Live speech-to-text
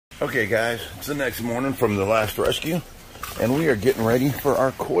Okay guys, it's the next morning from the last rescue, and we are getting ready for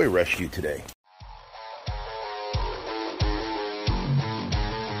our koi rescue today.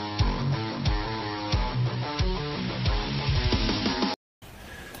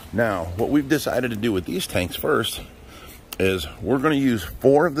 Now, what we've decided to do with these tanks first is we're going to use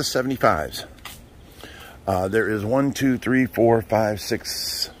 4 of the 75s. There is 1, 2, 3, 4, 5,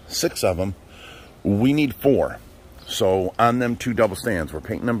 6 of them. We need 4. So on them 2 double stands, we're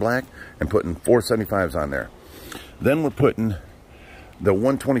painting them black and putting 4 75s on there. Then we're putting the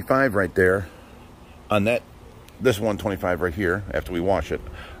 125 right there on that. This 125 right here, after we wash it,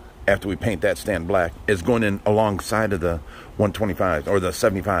 after we paint that stand black, is going in alongside of the 125s or the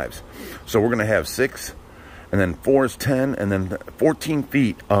 75s. So we're going to have 6, and then 4 is 10, and then 14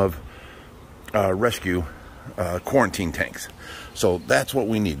 feet of rescue quarantine tanks. So that's what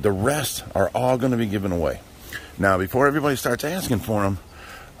we need. The rest are all going to be given away. Now, before everybody starts asking for them,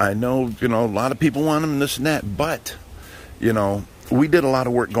 I know, a lot of people want them, this and that, but, we did a lot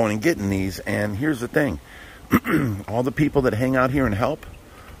of work going and getting these, and here's the thing. All the people that hang out here and help,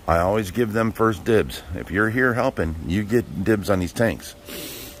 I always give them first dibs. If you're here helping, you get dibs on these tanks.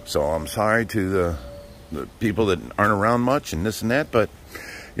 So I'm sorry to the people that aren't around much and this and that, but,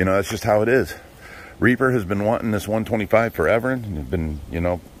 that's just how it is. Reaper has been wanting this 125 forever, and has been,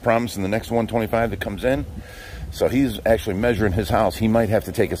 promising the next 125 that comes in. So he's actually measuring his house. He might have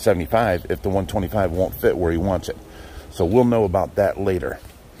to take a 75 if the 125 won't fit where he wants it. So we'll know about that later.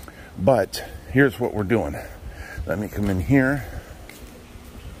 But here's what we're doing. Let me come in here.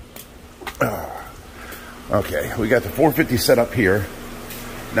 Okay, we got the 450 set up here.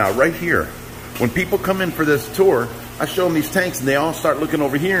 Now right here, when people come in for this tour, I show them these tanks and they all start looking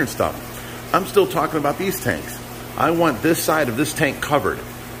over here and stuff. I'm still talking about these tanks. I want this side of this tank covered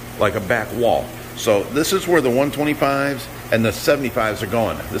like a back wall. So this is where the 125s and the 75s are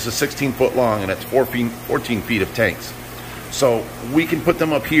going. This is 16 foot long, and it's 14 feet of tanks. So we can put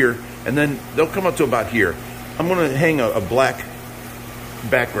them up here, and then they'll come up to about here. I'm going to hang a black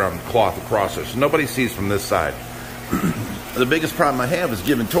background cloth across it so nobody sees from this side. The biggest problem I have is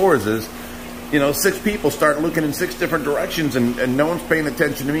giving tours is, 6 people start looking in 6 different directions, and no one's paying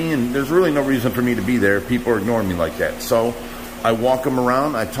attention to me, and there's really no reason for me to be there. People are ignoring me like that. So I walk them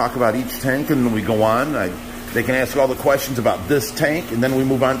around, I talk about each tank, and then we go on. They can ask all the questions about this tank, and then we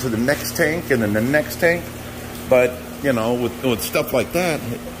move on to the next tank, and then the next tank. But, with stuff like that,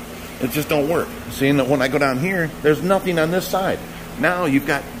 it just don't work. See, when I go down here, there's nothing on this side. Now you've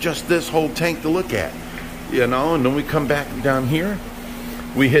got just this whole tank to look at, and then we come back down here.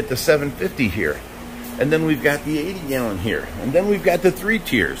 We hit the 750 here, and then we've got the 80 gallon here, and then we've got the 3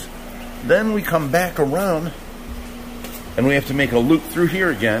 tiers. Then we come back around, and we have to make a loop through here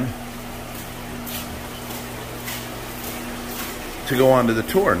again to go on to the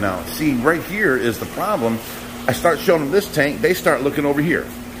tour. Now, see, right here is the problem. I start showing them this tank, they start looking over here.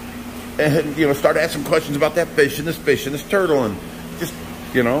 And, start asking questions about that fish and this turtle, and just,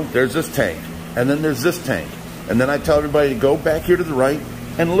 there's this tank. And then there's this tank. And then I tell everybody to go back here to the right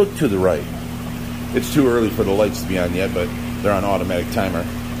and look to the right. It's too early for the lights to be on yet, but they're on automatic timer.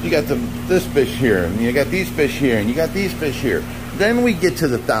 You got this fish here, and you got these fish here, and you got these fish here. Then we get to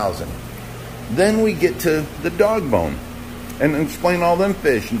the 1,000. Then we get to the dog bone and explain all them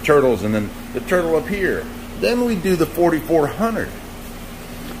fish and turtles, and then the turtle up here. Then we do the 4,400.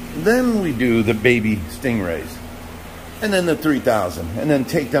 Then we do the baby stingrays. And then the 3,000. And then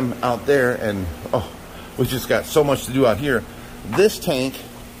take them out there, and we just got so much to do out here. This tank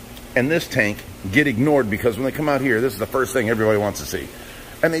and this tank get ignored because when they come out here, this is the first thing everybody wants to see.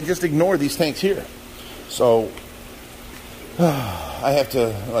 And they just ignore these tanks here. So I have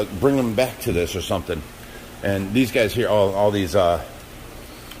to bring them back to this or something. And these guys here, all these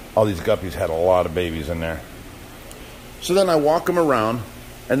guppies had a lot of babies in there. So then I walk them around,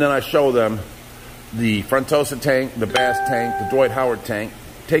 and then I show them the Frontosa tank, the bass tank, the Dwight Howard tank.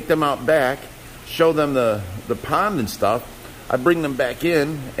 Take them out back, show them the pond and stuff. I bring them back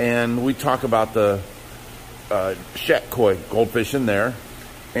in, and we talk about the shat koi goldfish in there.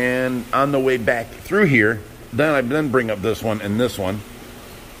 And on the way back through here, then I bring up this one and this one.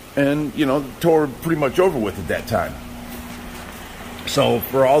 And, the tour pretty much over with at that time. So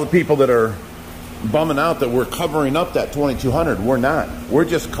for all the people that are bumming out that we're covering up that 2,200, we're not. We're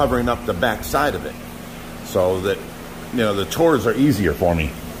just covering up the back side of it. So that, the tours are easier for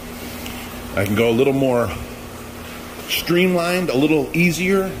me. I can go a little more streamlined, a little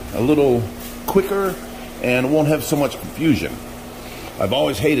easier, a little quicker, and won't have so much confusion. I've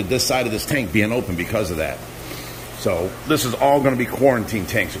always hated this side of this tank being open because of that. So this is all going to be quarantine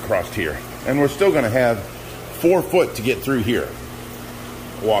tanks across here. And we're still going to have 4 foot to get through here.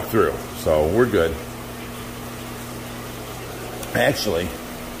 walk through. So we're good. Actually,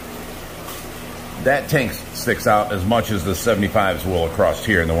 that tank sticks out as much as the 75s will across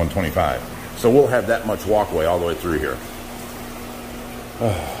here in the 125. So we'll have that much walkway all the way through here.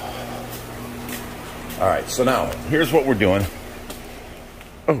 All right, so now here's what we're doing.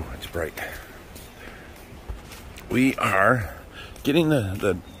 Oh, it's bright. We are getting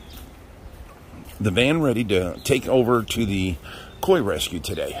the van ready to take over to the koi rescue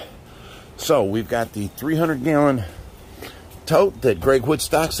today. So we've got the 300-gallon tote that Greg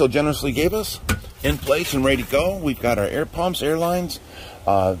Woodstock so generously gave us in place and ready to go. We've got our air pumps, air lines,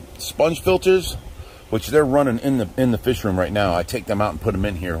 sponge filters, which they're running in the fish room right now. I take them out and put them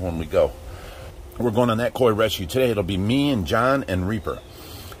in here when we go. We're going on that koi rescue today. It'll be me and John and Reaper.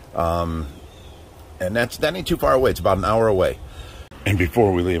 And that ain't too far away. It's about an hour away. And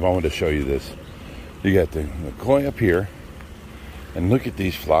before we leave, I want to show you this. You got the koi up here. And look at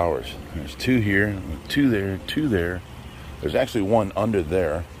these flowers. There's 2 here, 2 there, 2 there. There's actually 1 under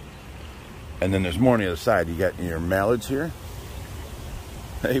there. And then there's more on the other side. You got your mallards here.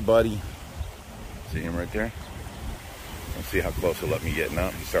 Hey, buddy. See him right there? Let's see how close he'll let me get. Now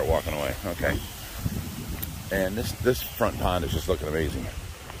you start walking away. Okay. And this front pond is just looking amazing.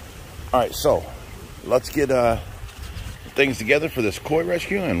 All right, so let's get things together for this koi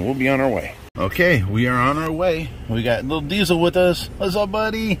rescue, and we'll be on our way. Okay, we are on our way. We got little Diesel with us. What's up,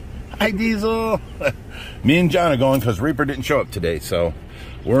 buddy? Hi, Diesel. Me and John are going because Reaper didn't show up today, so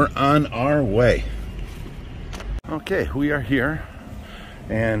we're on our way. Okay, we are here,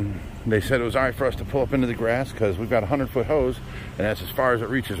 and they said it was all right for us to pull up into the grass because we've got a 100-foot hose, and that's as far as it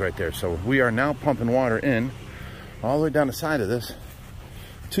reaches right there. So we are now pumping water in all the way down the side of this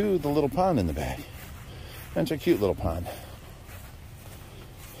to the little pond in the back. That's a cute little pond.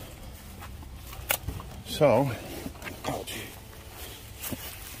 So,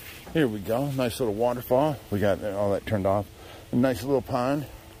 here we go. Nice little waterfall. We got all that turned off. A nice little pond.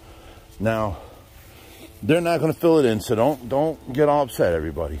 Now, they're not going to fill it in, so don't get all upset,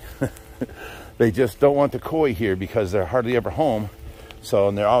 everybody. They just don't want the koi here because they're hardly ever home,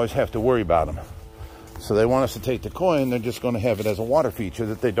 and they always have to worry about them. So they want us to take the koi, and they're just going to have it as a water feature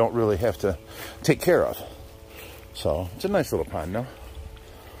that they don't really have to take care of. So it's a nice little pond, no?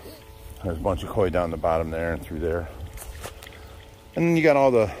 There's a bunch of koi down the bottom there and through there. And then you got all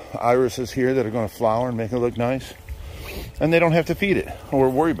the irises here that are going to flower and make it look nice. And they don't have to feed it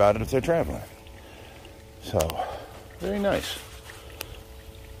or worry about it if they're traveling. So, very nice.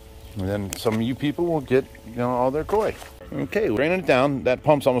 And then some of you people will get, all their koi. Okay, we're draining it down. That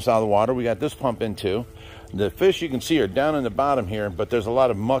pump's almost out of the water. We got this pump in too. The fish you can see are down in the bottom here, but there's a lot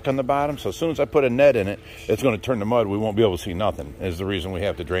of muck on the bottom. So as soon as I put a net in it, it's going to turn to mud. We won't be able to see nothing, is the reason we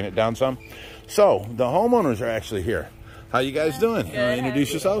have to drain it down some. So the homeowners are actually here. How you guys doing? You want to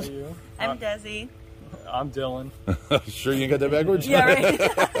introduce yourselves? I'm Desi. I'm Dylan. Sure you got that backwards? Yeah,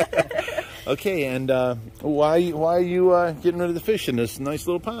 right. Okay, and why are you getting rid of the fish in this nice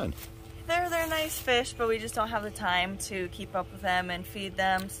little pond? They're nice fish, but we just don't have the time to keep up with them and feed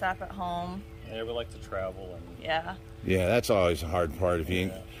them, stop at home. Yeah, we like to travel. And yeah, that's always a hard part. If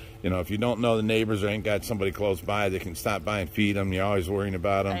you if you don't know the neighbors or ain't got somebody close by that can stop by and feed them, you're always worrying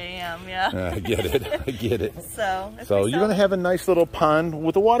about them. I am, yeah. I get it. I get it. So you're going to have a nice little pond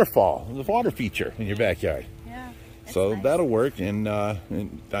with a waterfall, the water feature in your backyard. Yeah. So nice. that'll work. And I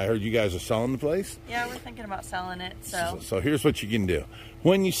heard you guys are selling the place. Yeah, we're thinking about selling it. So here's what you can do.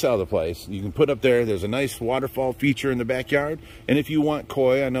 When you sell the place, you can put up there's a nice waterfall feature in the backyard. And if you want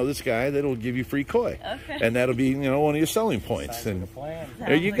koi, I know this guy that'll give you free koi. Okay. And that'll be, one of your selling points. And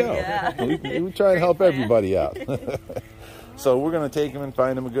there you go. Yeah. We try to help everybody out. So we're going to take them and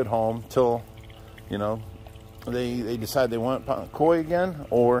find them a good home till, they decide they want koi again,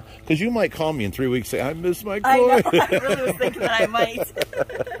 or because you might call me in 3 weeks and say, I miss my koi. I know, I really was thinking that I might.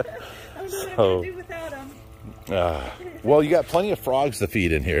 I don't know what I'm going to do without them. Well, you got plenty of frogs to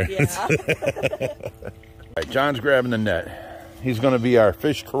feed in here. Yeah. All right, John's grabbing the net. He's going to be our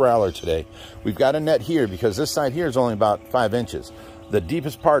fish corraller today. We've got a net here because this side here is only about 5 inches. The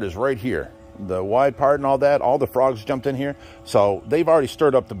deepest part is right here. The wide part and all that, all the frogs jumped in here. So they've already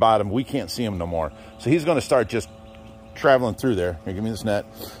stirred up the bottom. We can't see them no more. So he's going to start just traveling through there. Here, give me this net.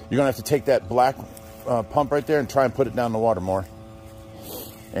 You're going to have to take that black pump right there and try and put it down in the water more.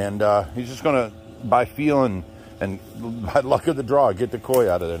 And he's just going to, by feel and by luck of the draw, get the koi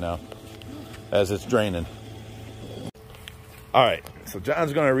out of there now as it's draining. All right, so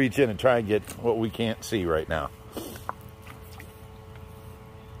John's going to reach in and try and get what we can't see right now.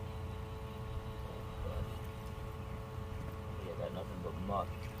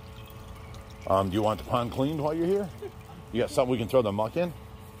 Do you want the pond cleaned while you're here? You got something we can throw the muck in?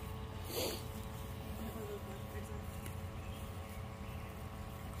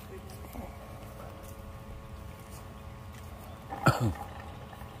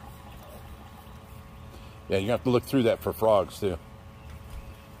 Yeah, you have to look through that for frogs too.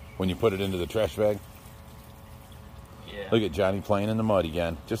 When you put it into the trash bag. Yeah. Look at Johnny playing in the mud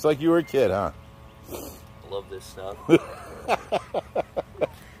again. Just like you were a kid, huh? I love this stuff. You're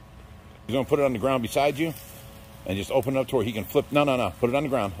going to put it on the ground beside you and just open it up to where he can flip. No, no, no. Put it on the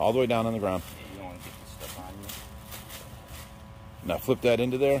ground. All the way down on the ground. Yeah, you don't want to get this stuff on you. Now flip that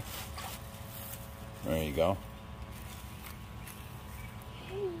into there. There you go.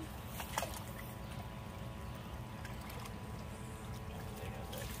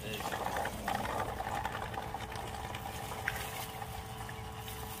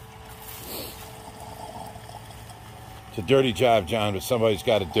 It's a dirty job, John, but somebody's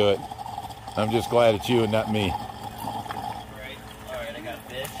got to do it. I'm just glad it's you and not me. Right. All right, I got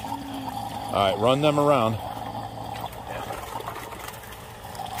fish. All right, run them around.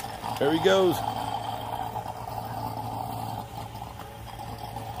 There he goes.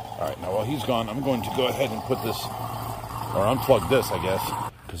 All right, now while he's gone, I'm going to go ahead and put this, or unplug this, I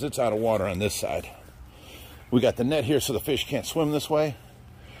guess, because it's out of water on this side. We got the net here so the fish can't swim this way,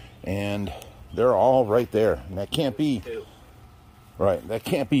 and they're all right there. And that can't be, right, that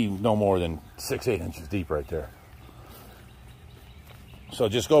can't be no more than 6-8 inches deep right there. So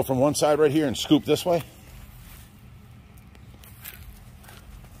just go from one side right here and scoop this way.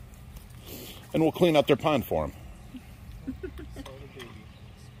 And we'll clean up their pond for them.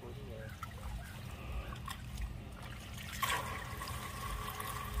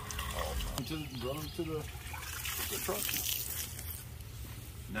 Run them to the truck.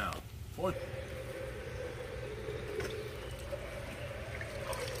 Now, what?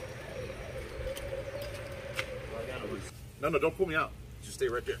 No, no, don't pull me out. Just stay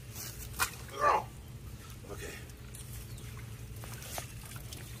right there. Oh. Okay.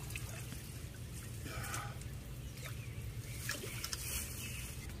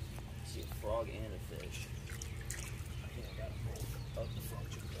 See a frog and a fish. I think I got both of the frog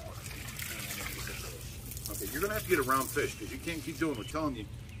jumped out. Okay, you're gonna have to get a round fish because you can't keep doing what we're telling you.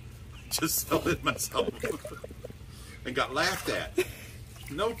 Just fell in myself and got laughed at.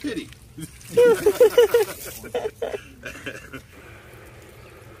 No pity.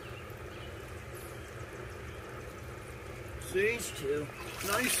 See? Two.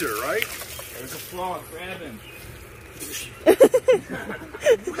 Nicer, right? There's a frog. Grab him.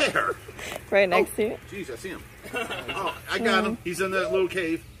 Where? Right next to you. Jeez, I see him. Oh, I got him. He's in that little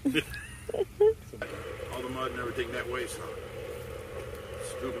cave. All the mud and everything that way, so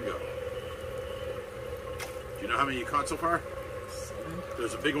scoop and go. Do you know how many you caught so far? 7.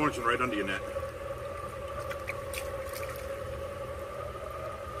 There's a big orange one right under your net.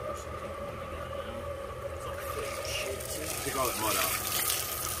 Take all that mud out.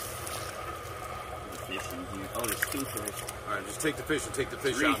 Fish in here. Oh, there's 2 fish. All right, just take the fish and take the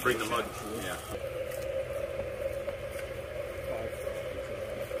fish 3 out and bring the fish, mud. actually. Yeah.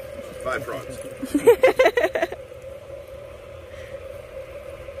 5 frogs.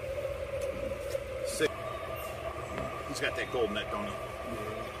 6. He's got that gold net, don't he?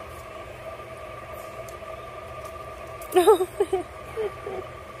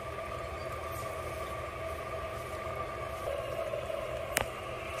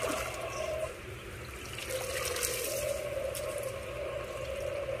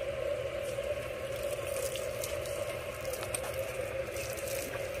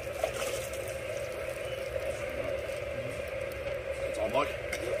 It's all mud.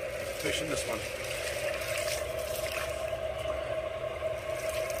 Fish in this one.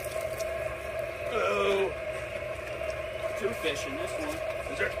 Oh. 2 fish in this one.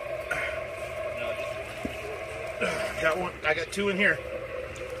 Is there? No, just Got one. I got 2 in here.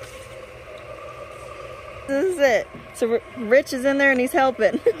 This is it. So Rich is in there and he's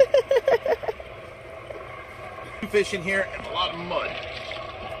helping. 2 fish in here and a lot of mud.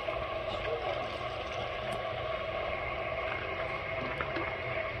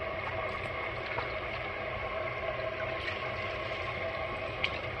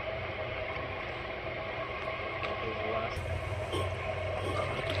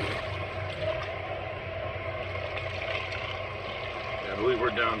 I believe we're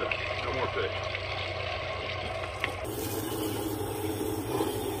down to no more fish.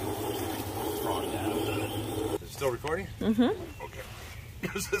 Is it still recording? Mm-hmm. Okay.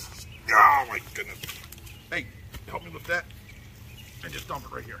 This is, oh my goodness. Hey, help me lift that and just dump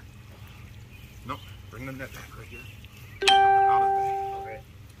it right here. Nope, bring the net back right here. Dump it out of the bag. all right.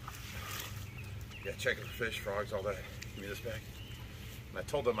 Yeah, check it for fish, frogs, all that. Give me this bag. I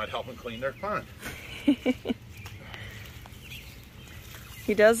told them I'd help them clean their pond.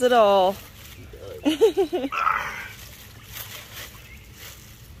 He does it all. He does.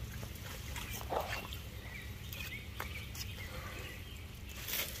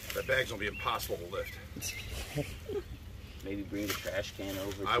 That bag's gonna be impossible to lift. Maybe bring the trash can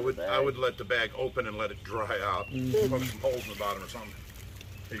over. I would let the bag open and let it dry out. Put some holes in the bottom or something.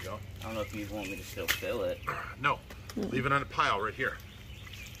 There you go. I don't know if you want me to still fill it. No, leave it on a pile right here.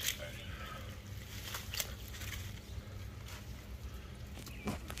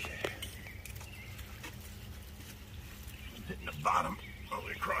 Okay. I'm hitting the bottom all the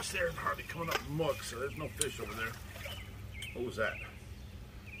way across there and hardly coming up muck, so there's no fish over there. What was that?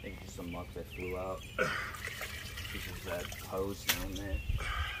 I think just some muck that flew out. Pieces of that hose down there.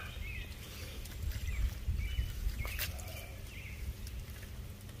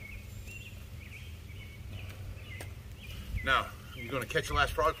 Now, you going to catch the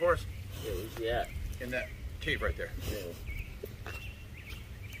last frog for us? Yeah, where's he at? In that cave right there.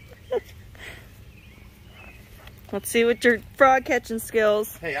 Yeah. Let's see what your frog catching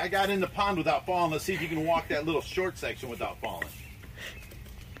skills. Hey, I got in the pond without falling. Let's see if you can walk that little short section without falling.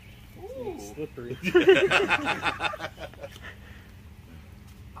 Ooh. Slippery. Yeah,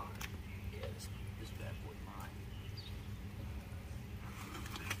 this bad boy mine.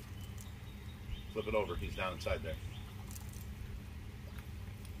 Flip it over. He's down inside there.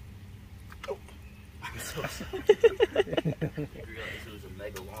 Oh. I didn't realize it was a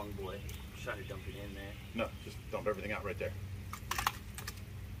mega long boy. Trying to dump it in there. No, just dump everything out right there.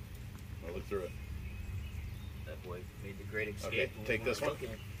 I'll look through it. That boy made the great escape. Okay, when take we this weren't one.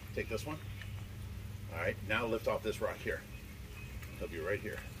 looking. Take this one. All right, now lift off this rock here. He'll be right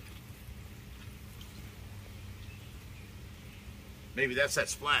here. Maybe that's that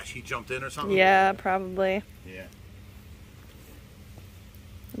splash. He jumped in or something? Yeah, probably. Yeah.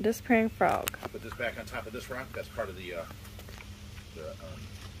 Disappearing frog. Put this back on top of this rock. That's part of the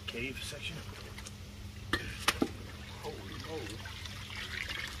cave section. Holy moly.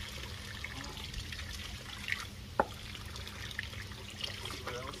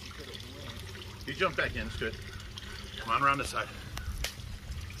 You jump back in. It's good. Come on around this side.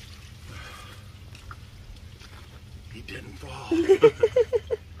 He didn't fall.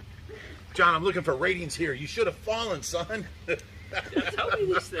 John, I'm looking for ratings here. You should have fallen, son. Tell me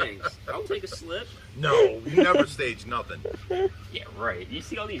these things. I'll take a slip. No, you never stage nothing. Yeah, right. You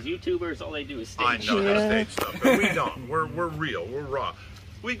see all these YouTubers, all they do is stage. I know how to stage stuff, but we don't. We're real. We're raw.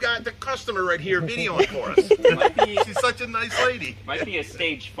 We've got the customer right here videoing for us. She's such a nice lady. Might be a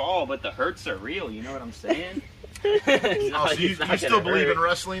stage fall, but the hurts are real. You know what I'm saying? Oh, so you still believe in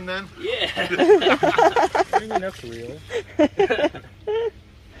wrestling then? Yeah. I mean, that's real. I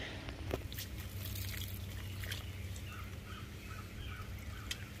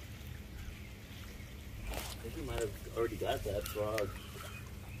think you might have already got that frog.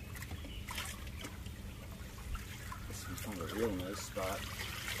 This one's found a real nice spot.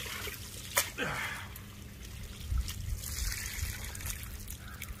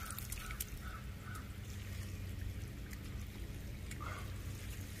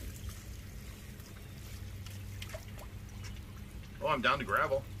 Oh, I'm down to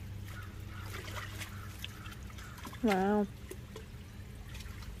gravel. Wow.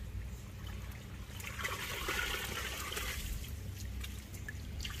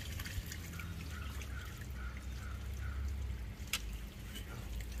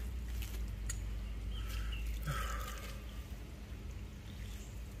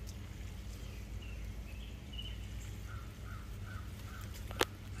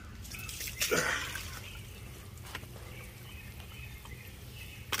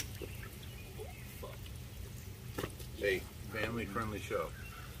 A family-friendly show.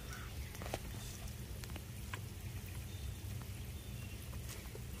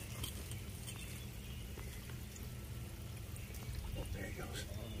 Oh, there he goes.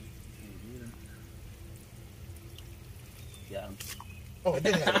 Yeah. Oh, I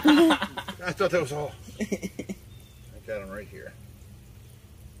did have it. I thought that was all. I got him right here.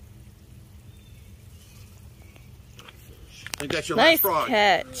 I think that's your Nice last frog.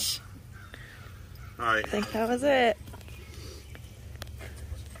 catch. All right. I think that was it.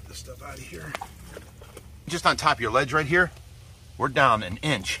 Get this stuff out of here. Just on top of your ledge right here, we're down an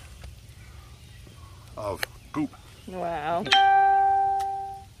inch of poop. Wow.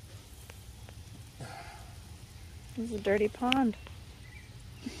 This is a dirty pond.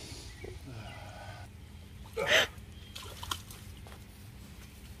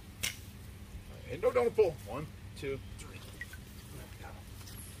 Hey, no, don't pull. 1, 2, 3.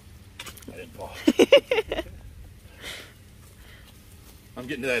 I didn't fall. I'm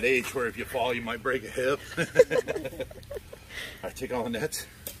getting to that age where if you fall, you might break a hip. All right, take all the nets.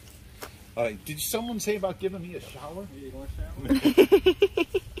 Did someone say about giving me a shower? Yeah, you want a shower?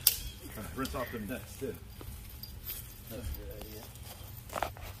 Rinse off them nets, too. That's a good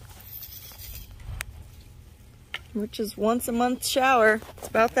idea. Which is once a month shower. It's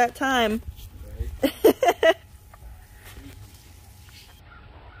about that time. Right.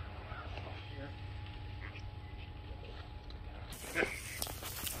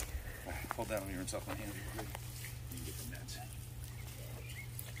 Hold that on here and rinse off my hands real quick. You can get the nets.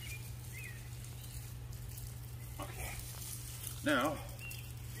 Okay. Now,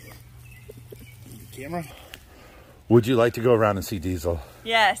 camera. Would you like to go around and see Diesel?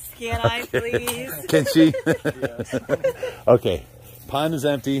 Yes, can I please? Can she? Yes. Okay, pond is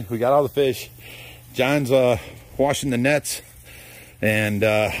empty. We got all the fish. John's washing the nets, and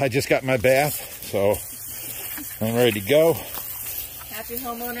I just got my bath, so I'm ready to go. Happy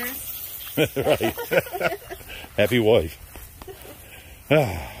homeowners. Right. Happy wife.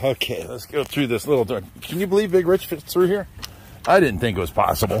 Okay, let's go through this little door. Can you believe Big Rich fits through here? I didn't think it was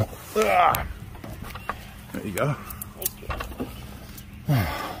possible. There you go.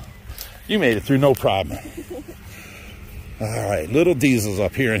 You made it through no problem. All right, little Diesel's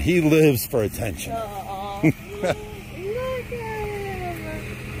up here, and he lives for attention.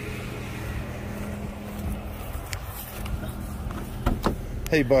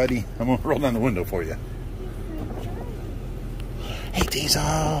 Hey, buddy, I'm gonna roll down the window for you. Hey,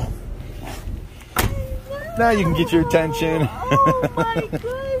 Diesel. Now you can get your attention. Oh my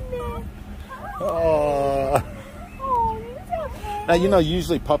goodness. Oh. Now, you know,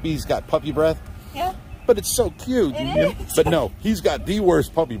 usually puppies got puppy breath. Yeah. But it's so cute. It is. But no, he's got the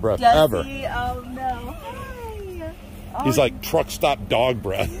worst puppy breath Does ever. he? Oh no. Hi. Oh, He's like truck stop dog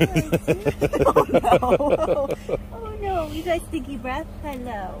breath. Oh no. Oh no. You got stinky breath?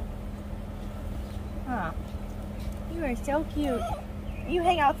 Hello. Huh. You are so cute. You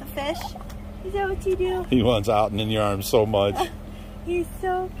hang out with the fish? Is that what you do? He wants out and in your arms so much. He's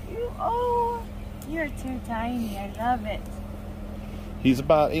so cute. Oh, you're too tiny. I love it. He's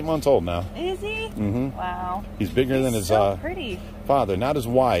about 8 months old now. Is he? Mm-hmm. Wow. He's bigger than his so pretty. father. Not as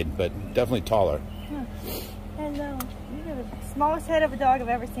wide, but definitely taller. Hello. You have the smallest head of a dog I've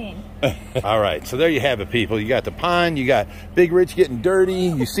ever seen. All right, so there you have it, people. You got the pond. You got Big Rich getting dirty.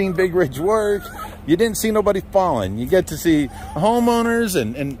 You've seen Big Rich work. You didn't see nobody falling. You get to see homeowners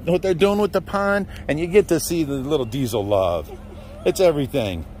and what they're doing with the pond, and you get to see the little Diesel love. It's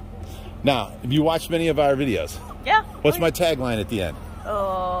everything. Now, have you watched many of our videos? Yeah. What's my tagline at the end?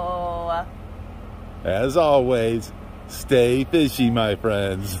 Oh. As always, stay fishy, my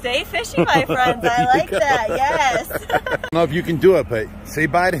friends. Stay fishy, my friends. I like that. Yes. I don't know if you can do it, but say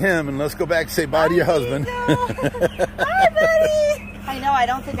bye to him, and let's go back and say bye to your husband. Bye, buddy. I know. I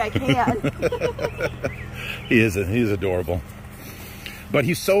don't think I can. He's adorable. But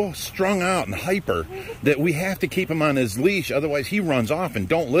he's so strung out and hyper that we have to keep him on his leash. Otherwise, he runs off and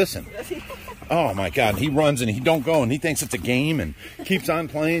don't listen. Oh, my God. He runs and he don't go, and he thinks it's a game and keeps on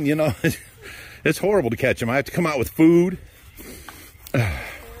playing. You know, it's horrible to catch him. I have to come out with food. All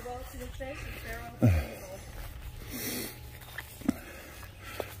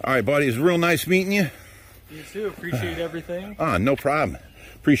right, buddy. It's real nice meeting you. You too. Appreciate everything. No problem.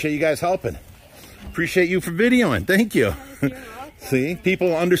 Appreciate you guys helping. Appreciate you for videoing. Thank you. See,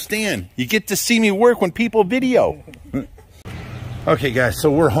 people understand. You get to see me work when people video. Okay, guys, so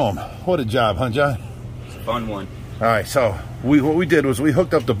we're home. What a job, huh, John? It's a fun one. All right, so what we did was we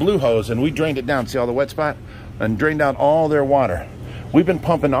hooked up the blue hose and we drained it down. See all the wet spot? And drained out all their water. We've been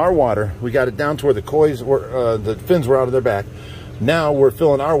pumping our water. We got it down to where the koi's were, the fins were out of their back. Now we're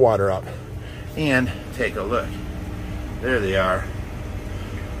filling our water up. And take a look. There they are.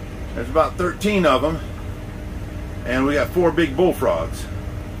 There's about 13 of them. And we got 4 big bullfrogs.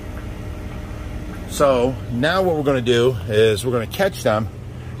 So now what we're going to do is we're going to catch them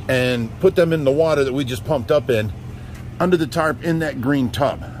and put them in the water that we just pumped up in under the tarp in that green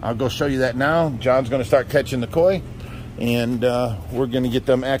tub. I'll go show you that now. John's going to start catching the koi, and we're going to get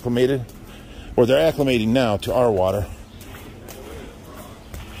them acclimated, or they're acclimating now to our water.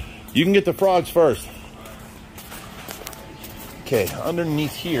 You can get the frogs first. Okay,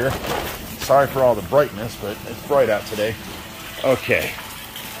 underneath here. Sorry for all the brightness, but it's bright out today. Okay,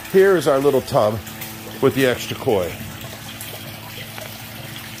 here's our little tub with the extra koi.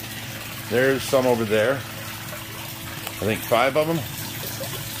 There's some over there. I think 5 of them.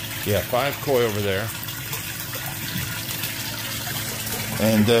 Yeah, 5 koi over there.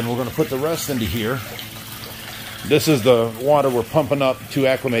 And then we're going to put the rest into here. This is the water we're pumping up to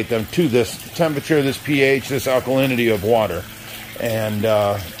acclimate them to this temperature, this pH, this alkalinity of water. And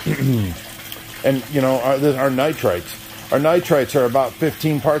and you know, our nitrites. Our nitrites are about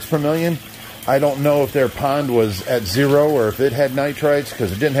 15 parts per million. I don't know if their pond was at 0 or if it had nitrites,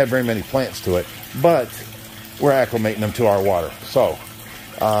 because it didn't have very many plants to it. But we're acclimating them to our water. So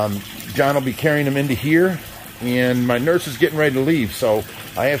John will be carrying them into here, and my nurse is getting ready to leave, so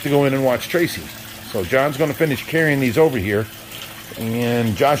I have to go in and watch Tracy. So John's going to finish carrying these over here,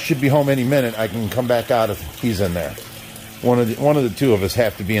 and Josh should be home any minute. I can come back out if he's in there. One of the two of us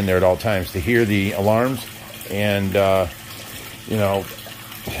have to be in there at all times to hear the alarms, and you know,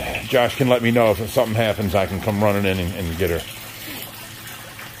 Josh can let me know if something happens. I can come running in and get her.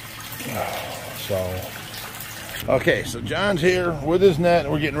 So, okay, so John's here with his net.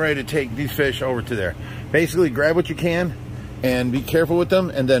 We're getting ready to take these fish over to there. Basically, grab what you can and be careful with them,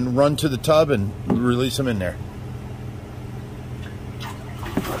 and then run to the tub and release them in there.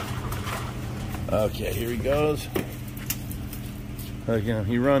 Okay, here he goes. Again,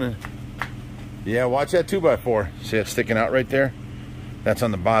 he running. Yeah, watch that 2x4. See it sticking out right there? That's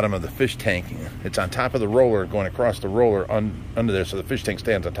on the bottom of the fish tank. It's on top of the roller, going across the roller under there, so the fish tank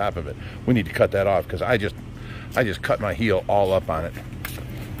stands on top of it. We need to cut that off, because I just cut my heel all up on it.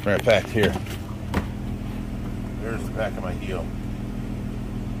 Matter of fact, here. There's the back of my heel.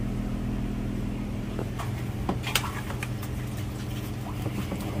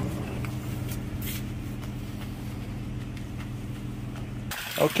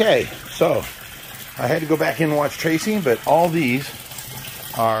 Okay, so I had to go back in and watch Tracy, but all these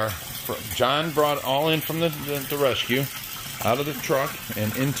are, John brought all in from the rescue, out of the truck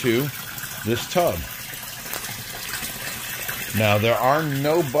and into this tub. Now, there are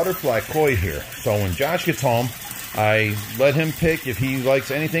no butterfly koi here, so when Josh gets home, I let him pick if he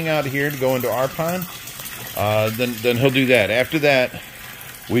likes anything out of here to go into our pond, then he'll do that. After that,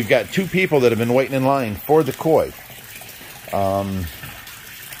 we've got 2 people that have been waiting in line for the koi.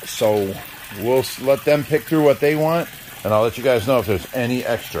 So we'll let them pick through what they want, and I'll let you guys know if there's any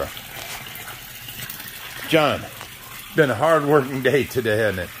extra. John, been a hard-working day today,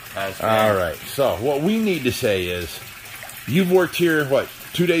 hasn't it? All right. So what we need to say is, you've worked here, what,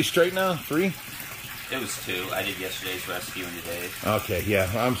 2 days straight now? 3? It was 2. I did yesterday's rescue and today. Okay, yeah.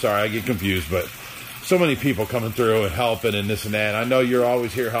 I'm sorry, I get confused, but so many people coming through and helping and this and that. I know you're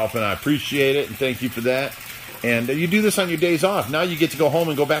always here helping. I appreciate it, and thank you for that. And you do this on your days off. Now you get to go home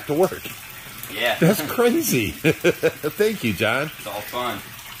and go back to work. Yeah. That's crazy. Thank you, John. It's all fun.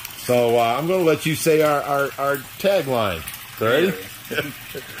 So I'm going to let you say our tagline. Ready? Really?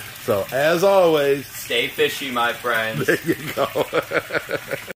 So, as always, stay fishy, my friends. There you go.